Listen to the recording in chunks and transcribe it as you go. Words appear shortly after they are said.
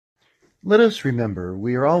Let us remember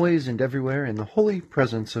we are always and everywhere in the holy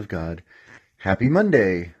presence of God. Happy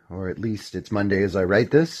Monday, or at least it's Monday as I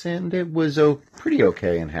write this, and it was pretty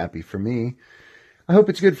okay and happy for me. I hope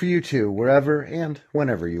it's good for you too, wherever and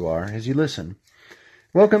whenever you are as you listen.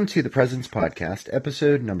 Welcome to the Presence Podcast,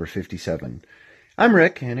 episode number 57. I'm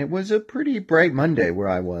Rick, and it was a pretty bright Monday where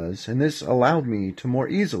I was, and this allowed me to more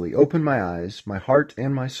easily open my eyes, my heart,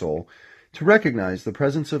 and my soul to recognize the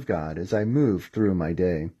presence of God as I moved through my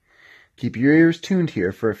day. Keep your ears tuned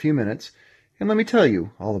here for a few minutes, and let me tell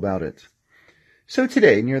you all about it. So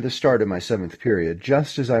today, near the start of my 7th period,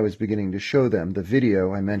 just as I was beginning to show them the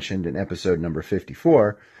video I mentioned in episode number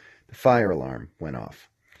 54, the fire alarm went off.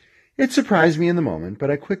 It surprised me in the moment,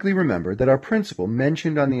 but I quickly remembered that our principal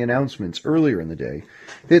mentioned on the announcements earlier in the day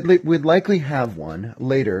that we'd likely have one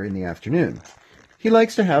later in the afternoon. He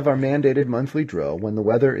likes to have our mandated monthly drill when the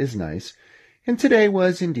weather is nice, and today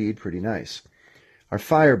was indeed pretty nice. Our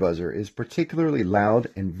fire buzzer is particularly loud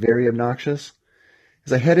and very obnoxious.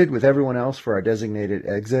 As I headed with everyone else for our designated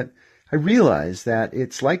exit, I realized that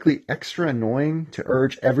it's likely extra annoying to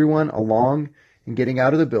urge everyone along in getting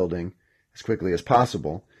out of the building as quickly as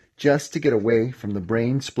possible, just to get away from the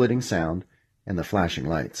brain-splitting sound and the flashing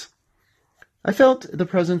lights. I felt the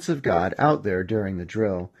presence of God out there during the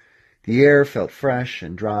drill. The air felt fresh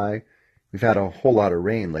and dry. We've had a whole lot of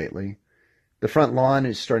rain lately. The front lawn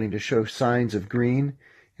is starting to show signs of green,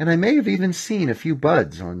 and I may have even seen a few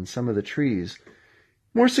buds on some of the trees.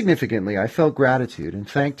 More significantly, I felt gratitude and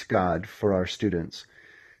thanked God for our students.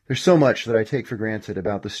 There's so much that I take for granted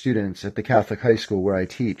about the students at the Catholic high school where I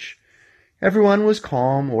teach. Everyone was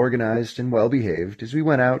calm, organized, and well-behaved as we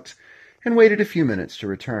went out and waited a few minutes to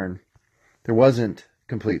return. There wasn't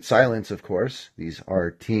complete silence, of course. These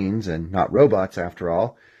are teens and not robots, after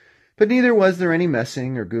all. But neither was there any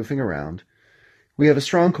messing or goofing around. We have a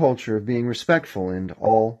strong culture of being respectful in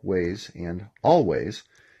all ways and always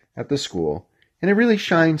at the school, and it really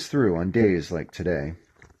shines through on days like today.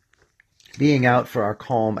 Being out for our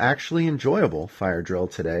calm, actually enjoyable fire drill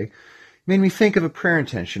today made me think of a prayer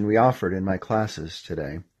intention we offered in my classes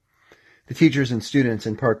today. The teachers and students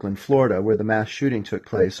in Parkland, Florida, where the mass shooting took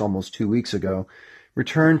place almost 2 weeks ago,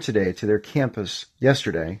 returned yesterday to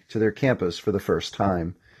their campus for the first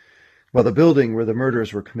time. While the building where the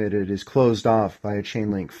murders were committed is closed off by a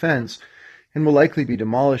chain-link fence and will likely be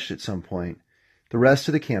demolished at some point, the rest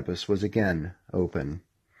of the campus was again open.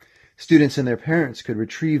 Students and their parents could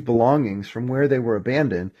retrieve belongings from where they were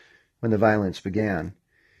abandoned when the violence began.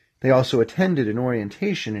 They also attended an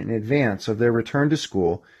orientation in advance of their return to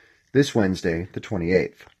school this Wednesday, the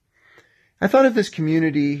 28th. I thought of this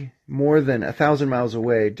community more than 1,000 miles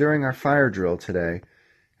away during our fire drill today,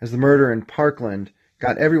 as the murderer in Parkland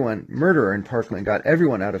got everyone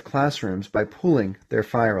out of classrooms by pulling their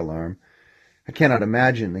fire alarm. I cannot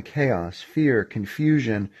imagine the chaos, fear,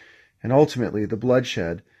 confusion, and ultimately the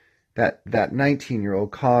bloodshed that 19-year-old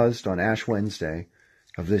caused on Ash Wednesday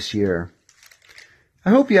of this year. I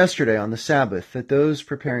hope yesterday on the Sabbath that those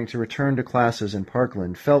preparing to return to classes in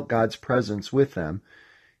Parkland felt God's presence with them,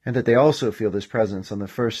 and that they also feel this presence on the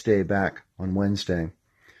first day back on Wednesday.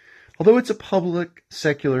 Although it's a public,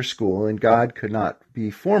 secular school and God could not be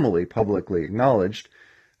formally publicly acknowledged,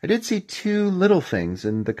 I did see two little things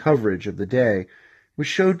in the coverage of the day which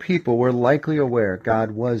showed people were likely aware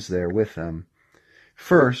God was there with them.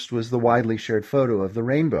 First was the widely shared photo of the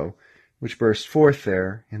rainbow, which burst forth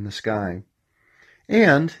there in the sky.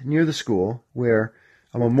 And near the school, where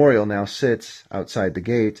a memorial now sits outside the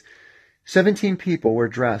gate, 17 people were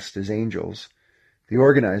dressed as angels. The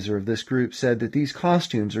organizer of this group said that these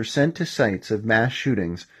costumes are sent to sites of mass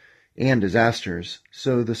shootings and disasters,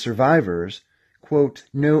 so the survivors, quote,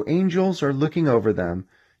 know angels are looking over them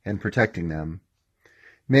and protecting them.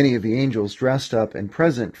 Many of the angels dressed up and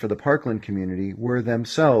present for the Parkland community were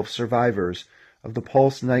themselves survivors of the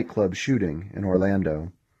Pulse nightclub shooting in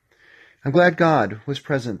Orlando. I'm glad God was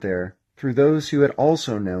present there through those who had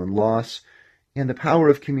also known loss and the power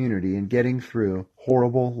of community in getting through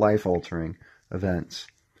horrible, life-altering events.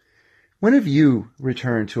 When have you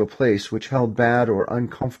returned to a place which held bad or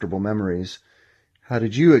uncomfortable memories? How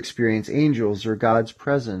did you experience angels or God's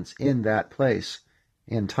presence in that place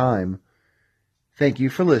and time? Thank you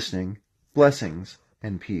for listening. Blessings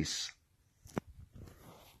and peace.